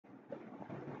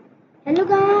Hello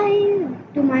guys,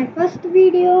 to my first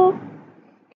video.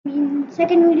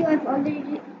 Second video I've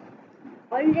already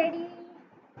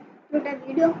put a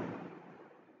video.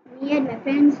 Me and my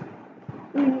friends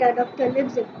in the Dr.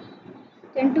 Lives it.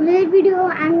 So in today's video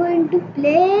I'm going to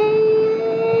play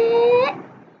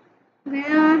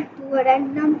to a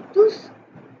random choose.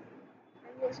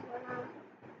 I'm just gonna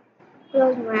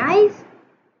close my eyes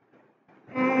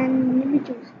and let me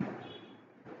choose.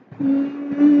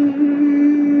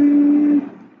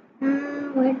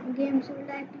 What game should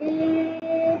I play?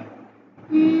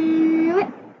 What?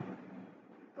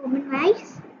 Open my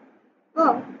eyes.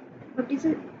 Oh, but this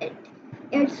is it.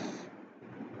 It's.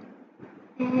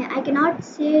 I cannot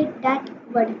say that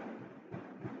word.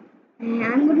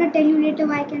 I'm gonna tell you later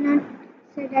why I cannot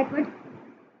say that word.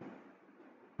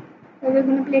 So we're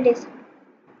gonna play this.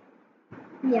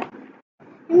 Yeah.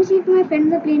 Let me see if my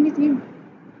friends are playing this game.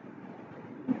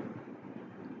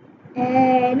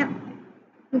 No.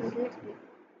 Let's play.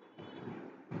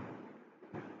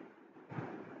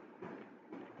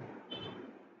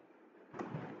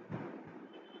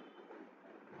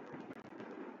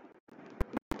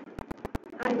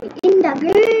 Are we in the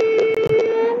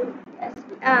game? Yes,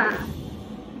 we are.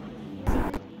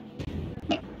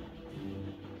 Okay.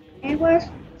 And first,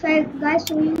 so guys,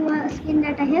 show you a skin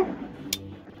that I have.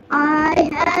 I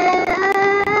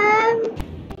have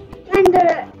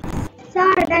Thunder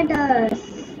Sardantus.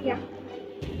 Yeah.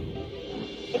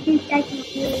 It is like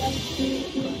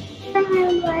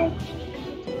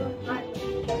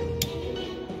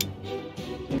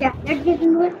yeah, let's get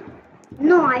into it.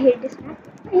 No, I hate this map.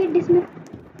 I hate this map.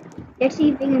 Let's see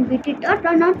if we can beat it or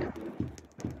not.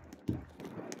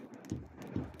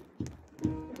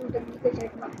 Do the Giga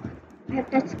Jet walk. I have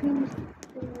touch screens to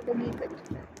do the Giga Jet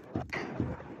walk.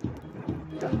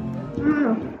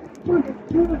 No. Who is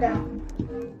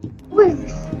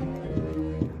this?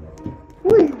 Who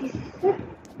is this?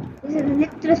 This is an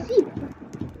electricity.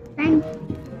 Thank you.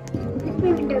 This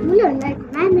may be the ruler like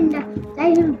I'm in the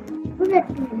childhood. Who that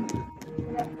to me?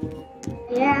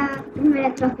 Yeah, give me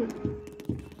that trophy.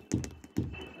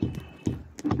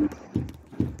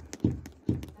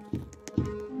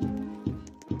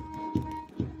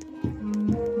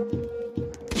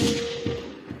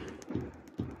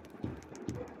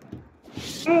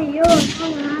 Hey, yo,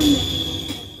 come on.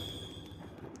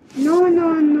 No,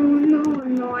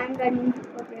 I'm running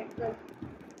for that girl.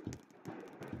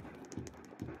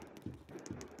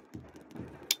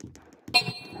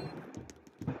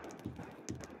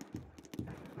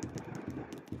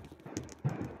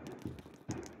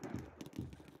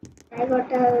 I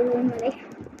got a room, right?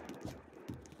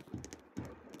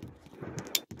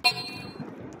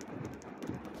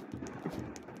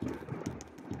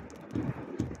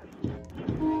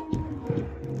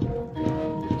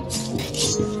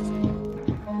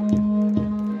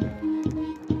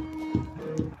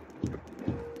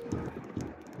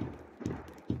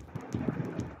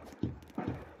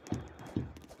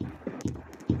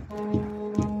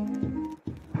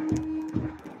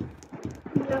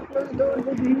 Close door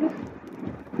behind us.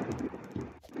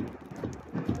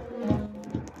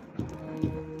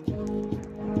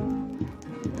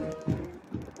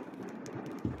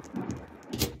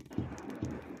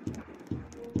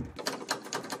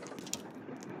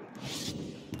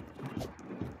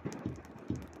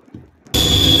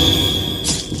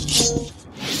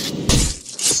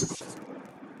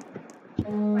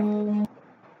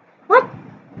 What?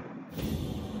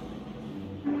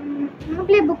 I'm gonna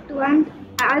play book 2 and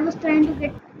I was trying to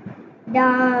get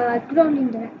the troll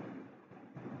in there.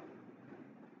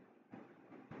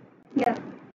 Yeah.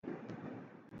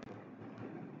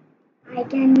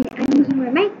 I'm using my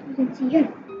mic, you can see here.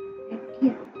 Right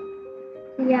here.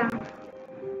 So yeah.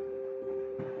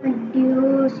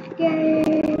 Adios,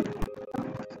 okay.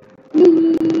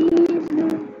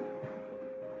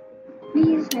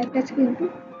 Please, I have touch screen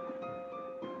too.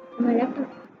 My laptop.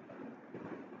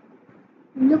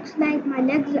 Looks like my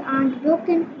legs aren't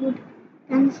broken. Good.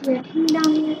 Can see a thing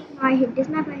down here. No, I hate this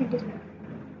map.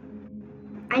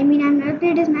 I mean, I've never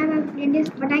played this map. I've played this,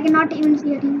 but I cannot even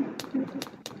see a thing.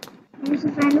 I'm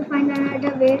just trying to find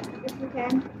another way if you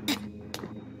can.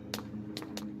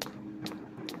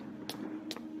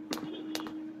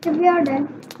 So we are done.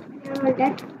 We are all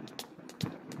dead.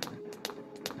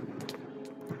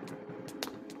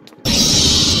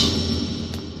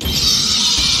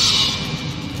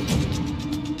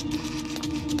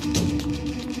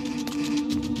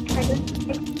 I don't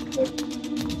escape.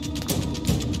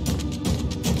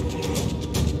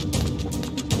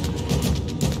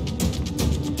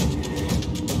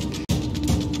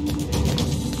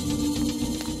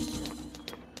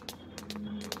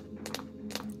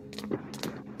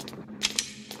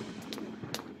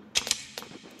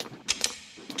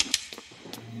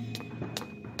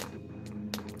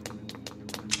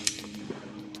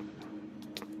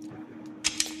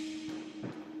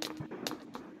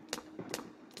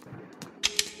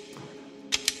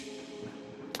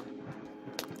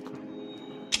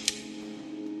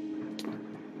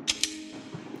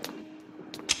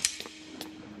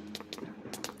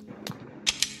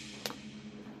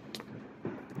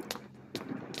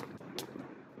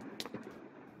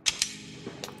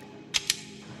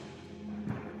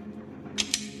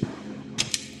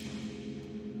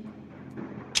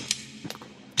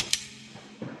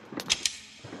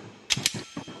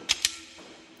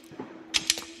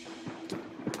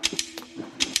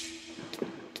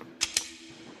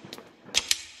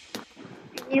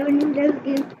 just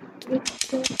give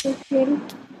so scary.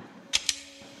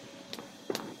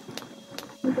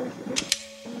 I'm gonna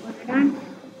dance.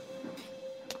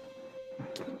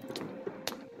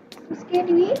 So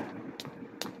scary.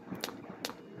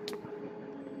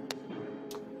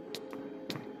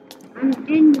 I'm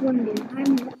end one day.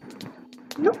 I'm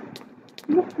no.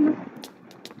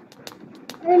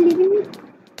 Are you leaving me?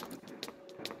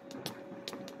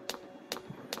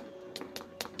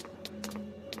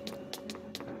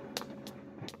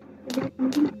 There's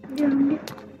something around it.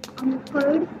 I'm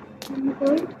cold.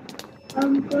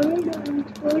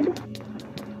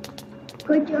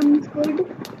 Good, I'm scared.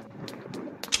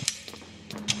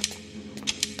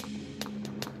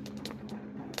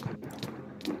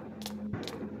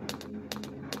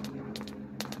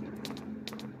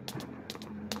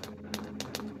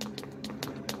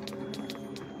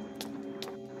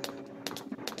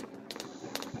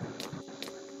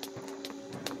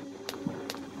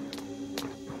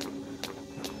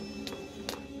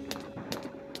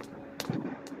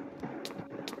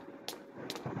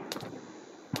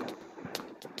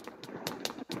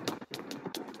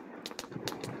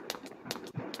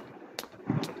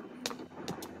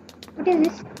 What is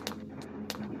this?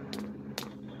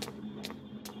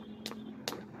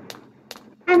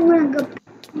 I'm gonna go.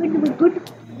 Good.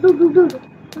 Do.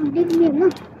 Don't leave me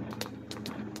alone.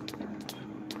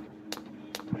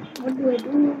 What do I do?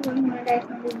 I'm gonna die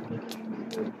from this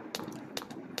video.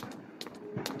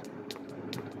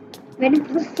 When I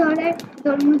first saw that, it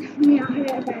almost me after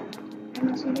that. I'm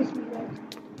not seriously guys.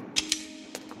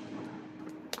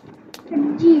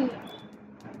 G.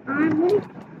 I'm ready.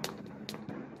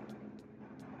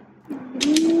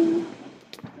 Green.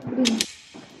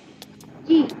 G.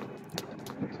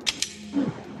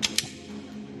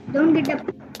 Don't get up.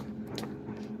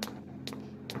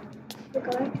 Stay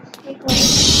quiet.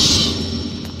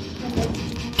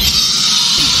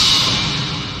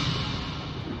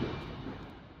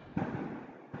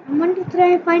 I want to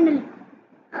try finally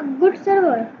a good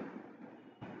server.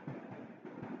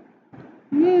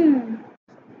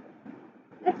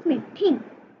 Let me think.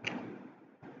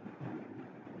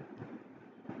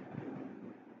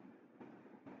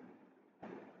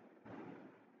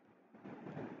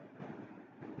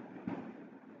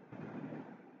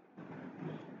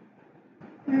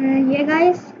 Yeah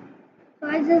guys, so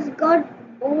I just got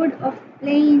bored of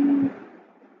playing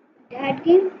that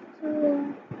game, so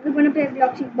we're gonna play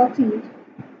boxing game.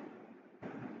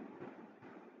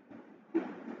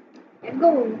 Let's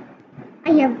go.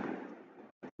 I have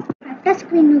a touch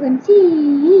screen, you can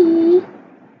see.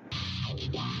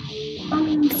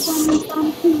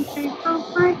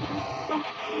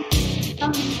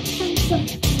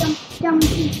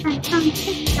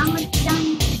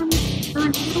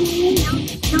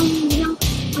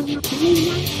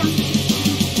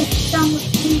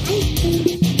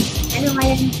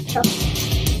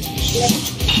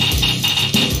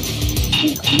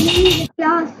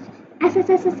 Class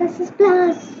SSSSS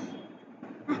plus.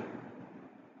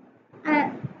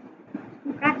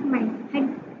 Crack my head.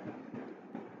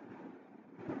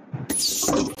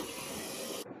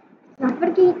 Not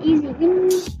working easy win,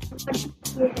 but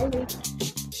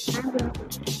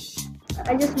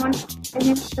I just want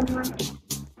against someone.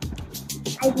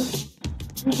 I do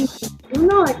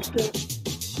not care.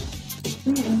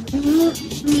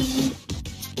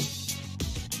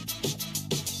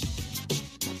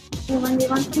 We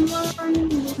want someone.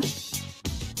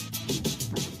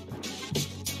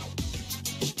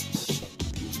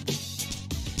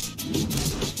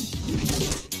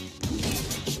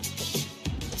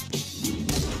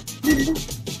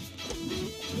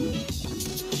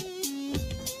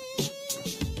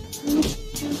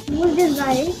 Who's this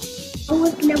guy? Who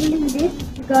was leveling this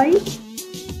guy?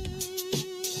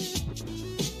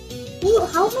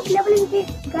 How much level is this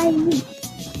guy need?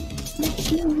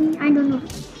 I don't know.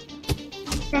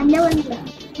 10 level.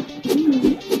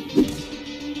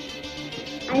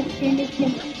 I extended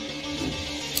him.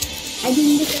 I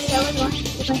didn't get level 1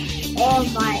 because oh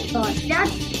my god,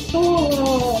 that's so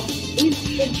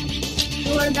easy.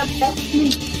 You are the best me.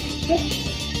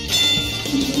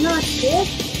 Not this.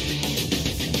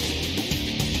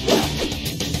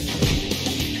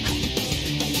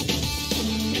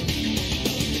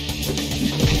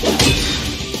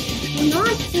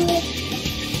 Not this.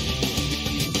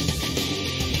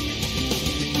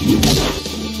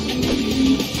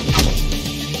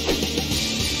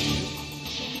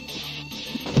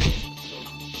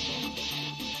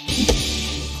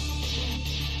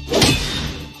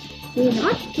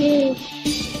 Not this.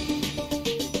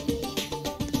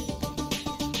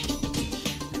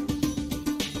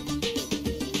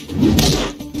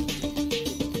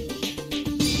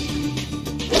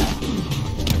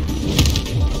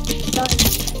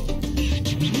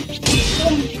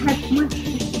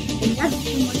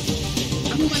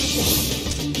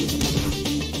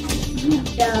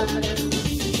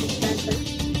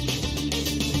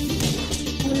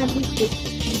 gonna beat this.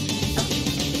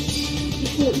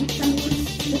 If you eat some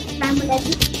this time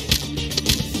already,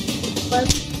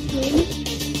 first game.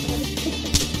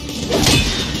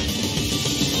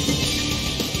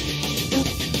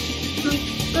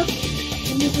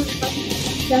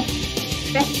 Just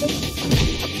press it.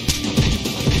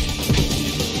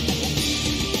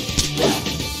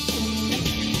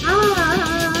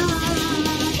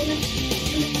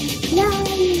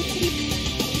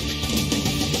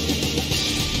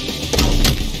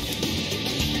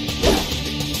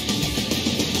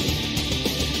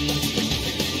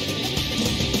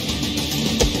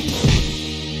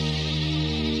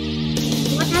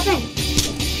 What happened?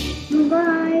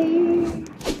 Bye.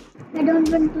 I don't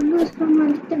want to lose from my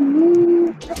little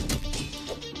move.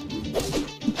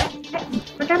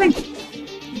 What happened?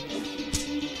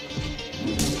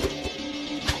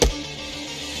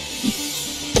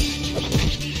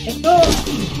 Let's go.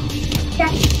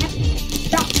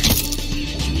 Stop.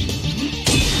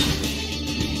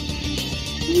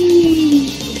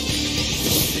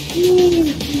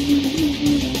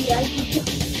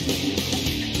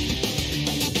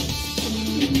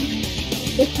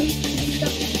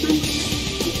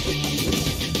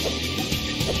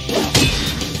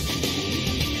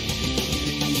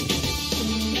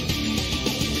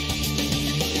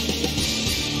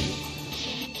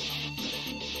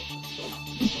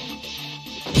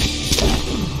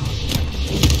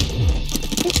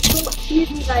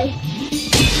 Easy, guys.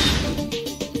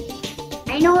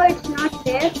 I know it's not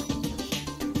fair.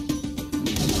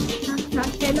 Not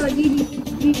fair. No, GG.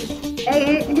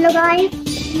 Hello, guys.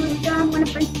 I'm gonna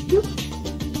punch you.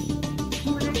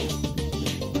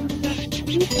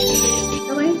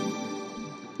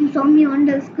 You saw me on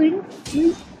the screen.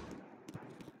 Please.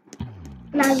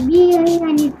 Class B. I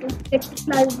need to get to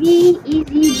class B.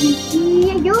 Easy.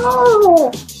 Yo.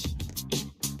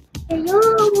 Yo,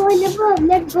 level.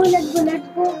 Let's go. What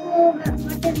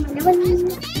is my level?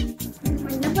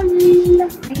 My level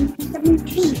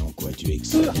 917.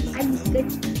 So I get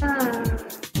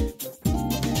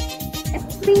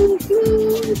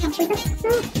sampai dah.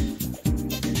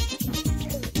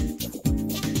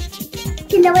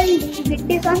 Level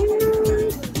gede kan?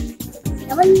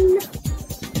 Level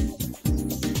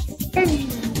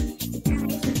 10.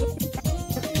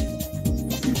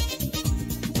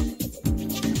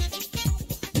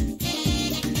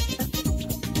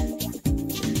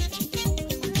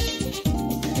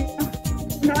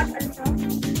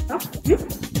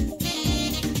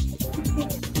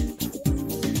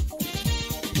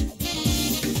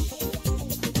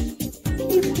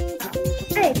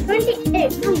 Hey,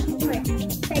 28. No, wait.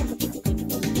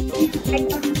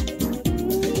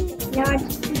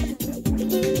 Large.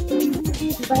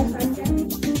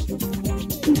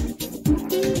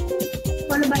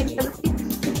 Followed by double 6.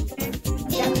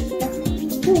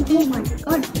 Oh my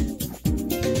god.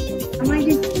 Am I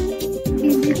just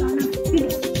is this on a video?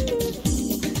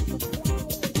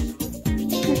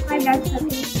 That's why that's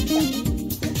happening.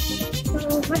 So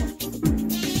what?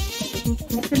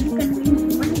 That should be convenient.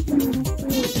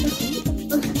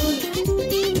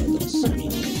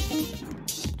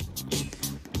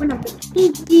 One of the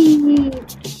easy,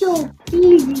 so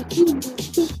easy.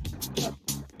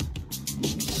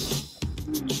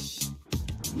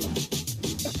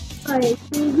 Alright,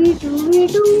 we do,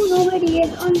 nobody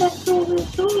is on that show,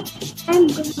 so I'm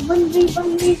gonna one way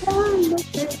down the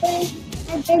surface,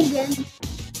 and then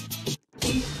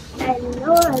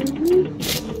hello,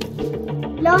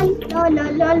 lol,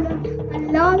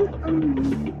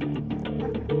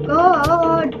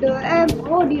 God,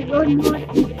 M-O-D, God, not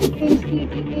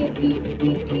H-T-T-A-B-B-T-T.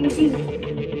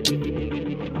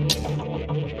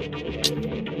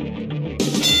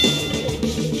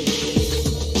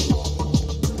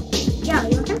 Yeah,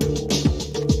 you know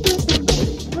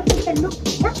what is that look?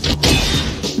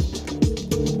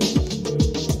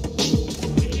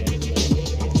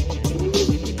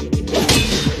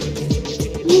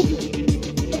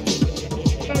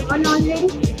 One already.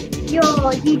 Yo,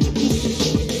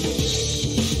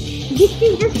 this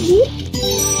is just leaf.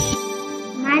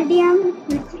 Maldium,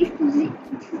 which is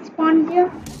spawn here.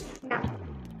 Now,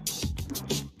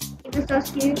 it was so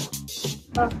scary.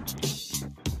 Oh,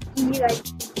 easy, guys.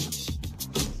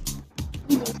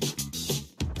 Easy.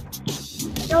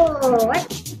 So, what?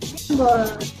 Boy.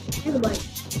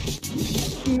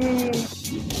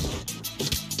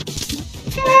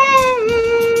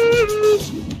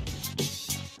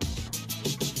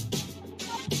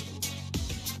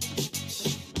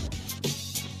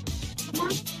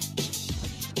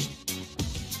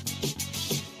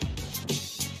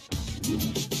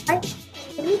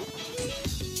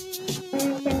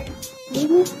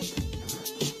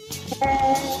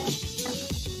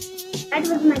 That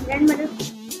was my grandmother.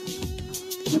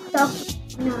 She talked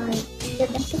in the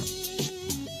dentist.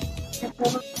 I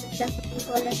forgot what we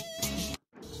call it.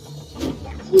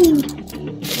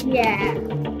 Yeah.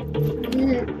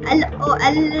 Oh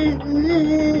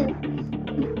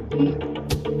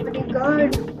my god.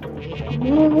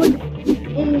 Mood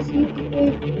is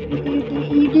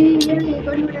really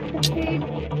going to affect.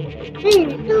 3,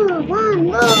 2,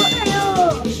 1, go!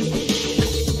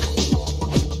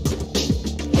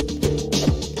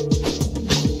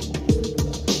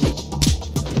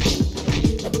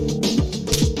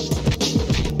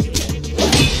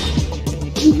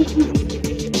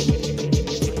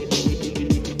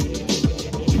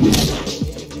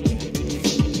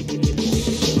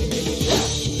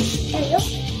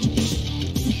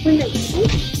 Hello!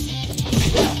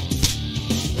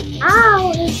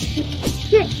 Ow!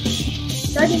 Shit!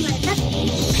 Dirty my neck.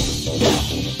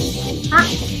 Ah!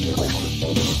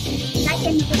 I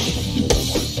can do it.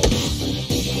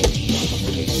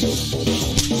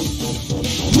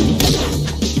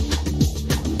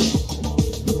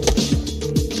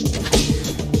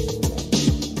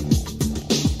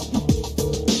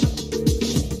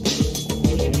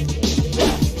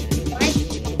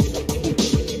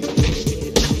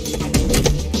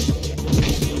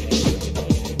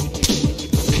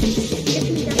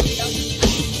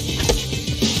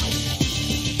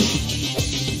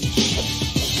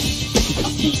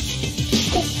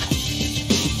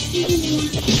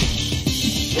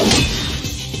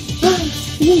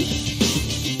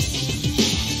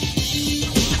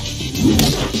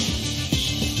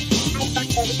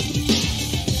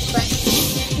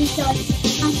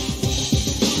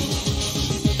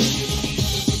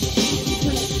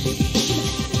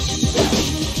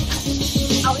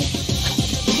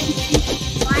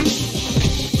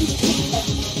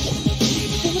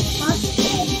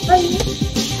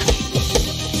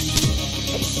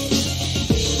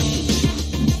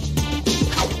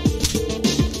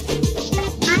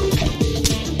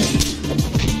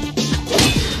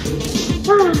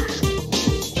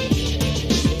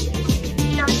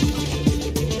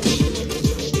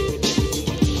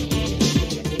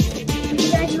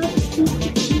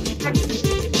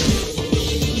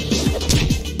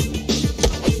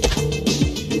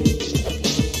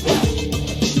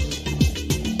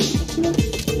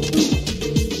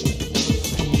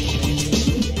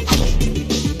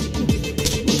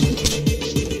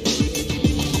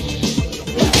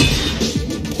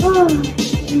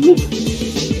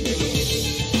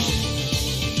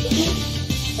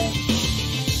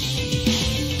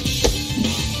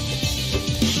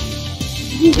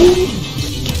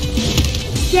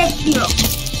 Get here.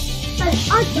 But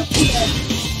out of here.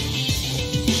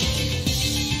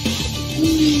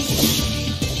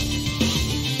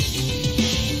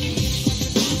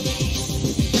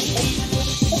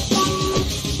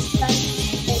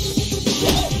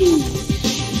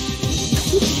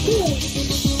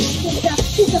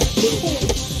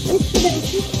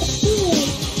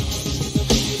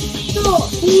 So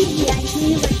easy, I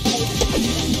never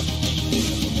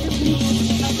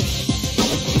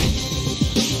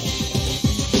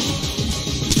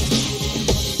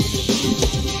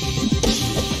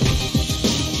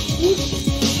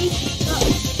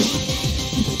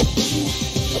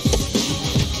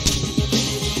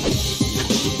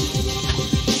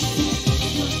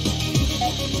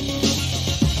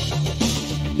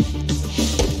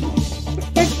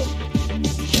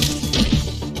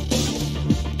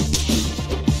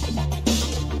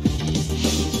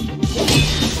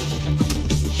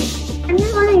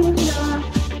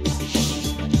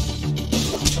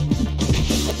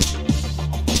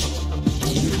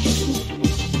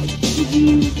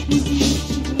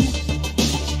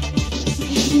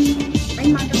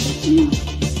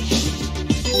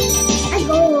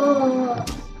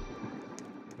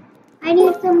I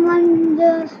need someone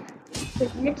just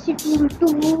let's see two.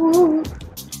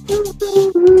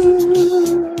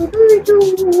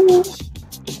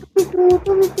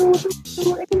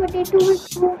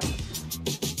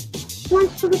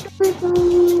 Wants to be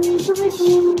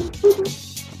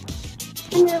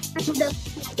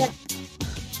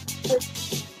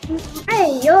hey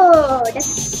yo,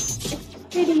 that's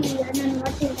pretty. I don't know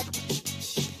what is that.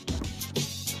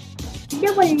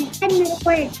 Double 10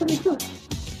 required to be two.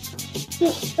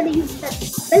 Okay, gotta use that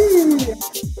bell.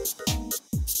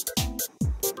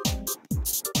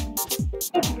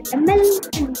 It's the bell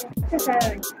and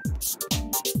exercise.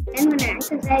 And when I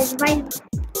exercise while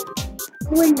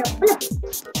doing the pull-ups.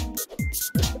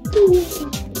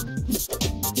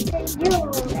 Yo,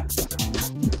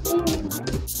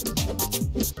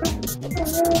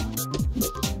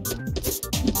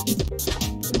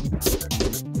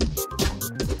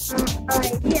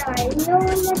 video,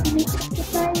 let me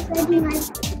surprise. I think I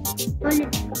already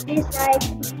this like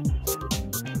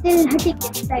still hurting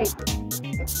inside.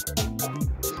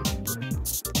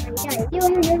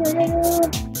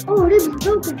 Oh, this is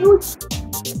broken, dude.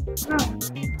 Wow.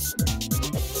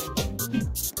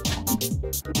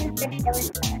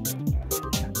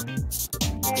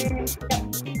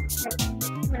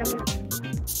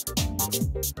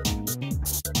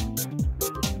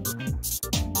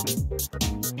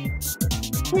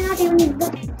 We're not even in the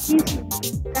seriously.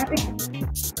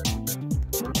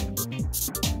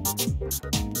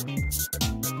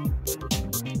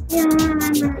 Yeah,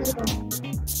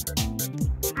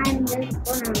 I'm just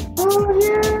gonna go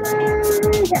here.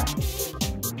 Yeah.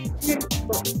 Let's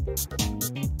go.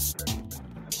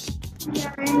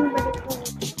 Yeah,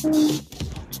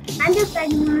 I'm just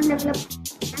trying to level up.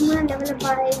 I'm gonna level up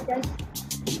by just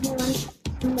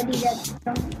somebody that's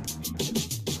from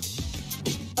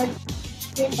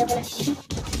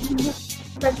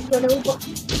or level up.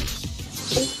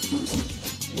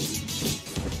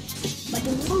 But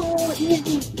no,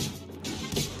 easy.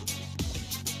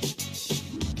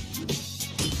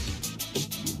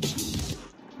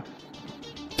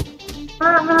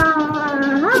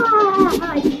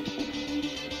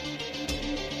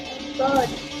 God.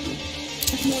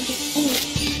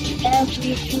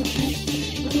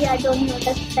 Maybe I don't know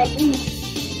the spelling.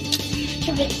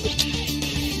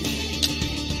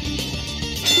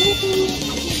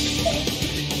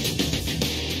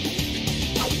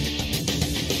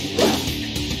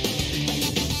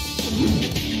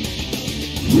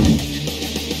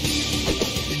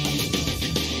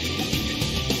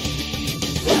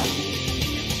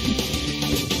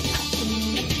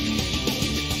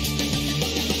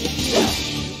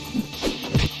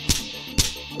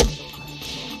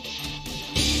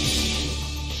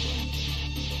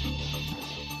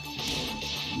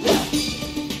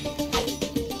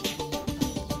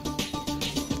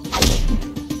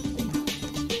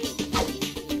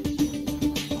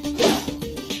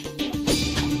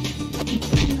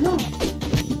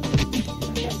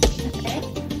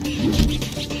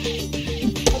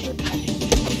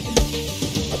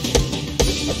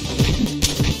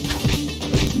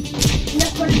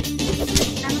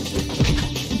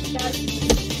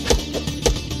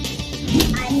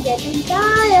 I'm getting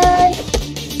tired.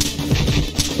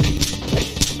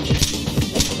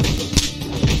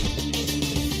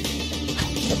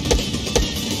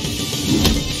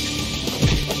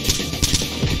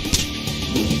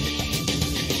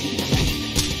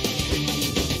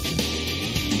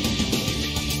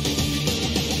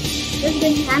 Just the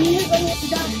camera going to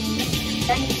done.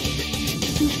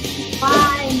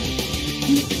 Fine.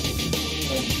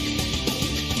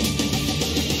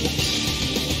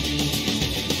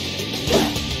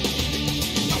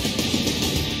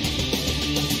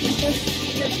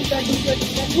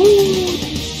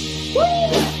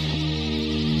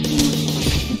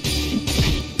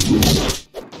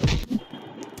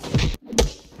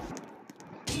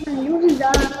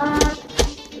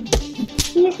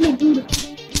 Seriously, dude.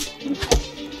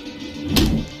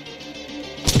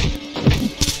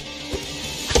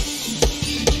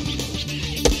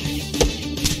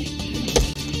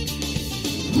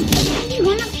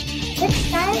 Let's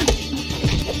try.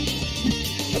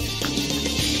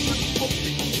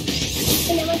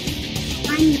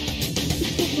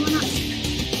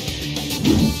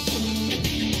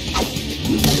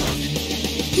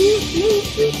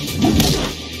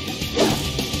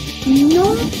 No.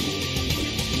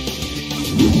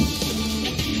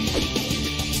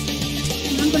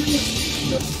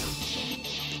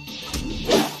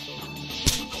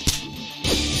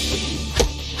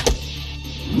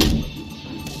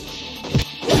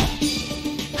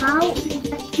 How is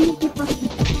that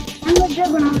possible? I'm not sure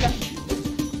about that.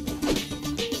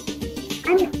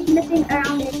 I'm messing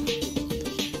around it.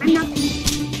 I'm not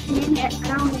messing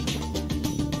around it.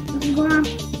 I'm gonna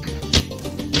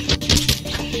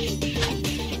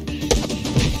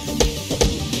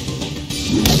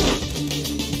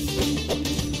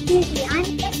seriously, I'm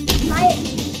just tired.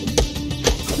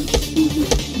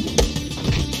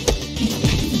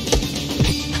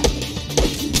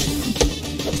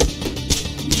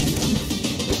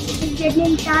 It's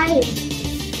getting tired.